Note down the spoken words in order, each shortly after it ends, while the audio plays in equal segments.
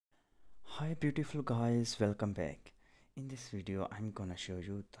Hi beautiful guys, welcome back. In this video I'm gonna show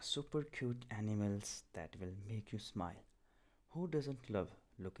you the super cute animals that will make you smile. Who doesn't love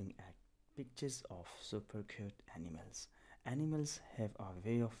looking at pictures of super cute animals? Animals have a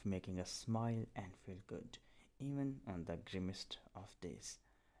way of making us smile and feel good, even on the grimmest of days.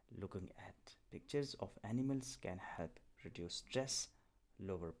 Looking at pictures of animals can help reduce stress,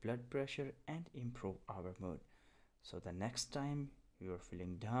 lower blood pressure and improve our mood. So the next time you're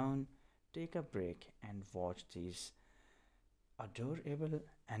feeling down, take a break and watch these adorable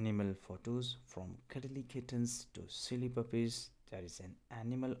animal photos from cuddly kittens to silly puppies. There is an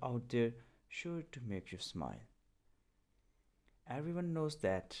animal out there sure to make you smile. Everyone knows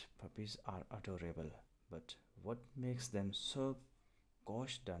that puppies are adorable, but what makes them so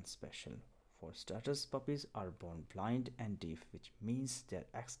gosh darn special? For starters, puppies are born blind and deaf, which means they're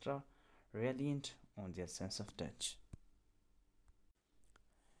extra reliant on their sense of touch.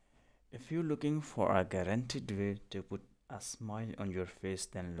 If you're looking for a guaranteed way to put a smile on your face,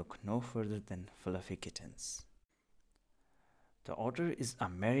 then look no further than fluffy kittens. The otter is a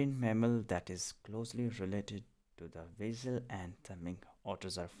marine mammal that is closely related to the weasel and the mink.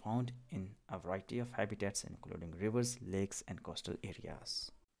 Otters are found in a variety of habitats including rivers, lakes and coastal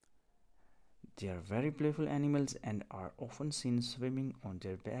areas. They are very playful animals and are often seen swimming on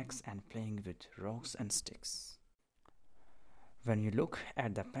their backs and playing with rocks and sticks. When you look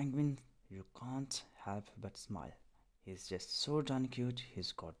at the penguin, you can't help but smile. He's just so darn cute.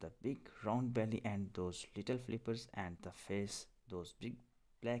 He's got the big round belly and those little flippers, and the face, those big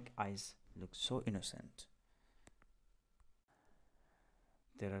black eyes look so innocent.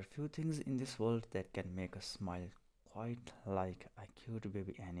 There are few things in this world that can make us smile quite like a cute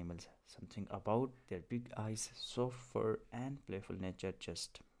baby animals. Something about their big eyes, soft fur and playful nature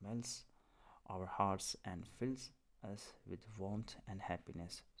just melts our hearts and fills us with warmth and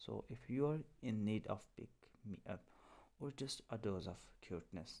happiness. So if you are in need of pick me up or just a dose of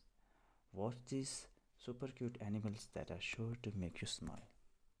cuteness, watch these super cute animals that are sure to make you smile.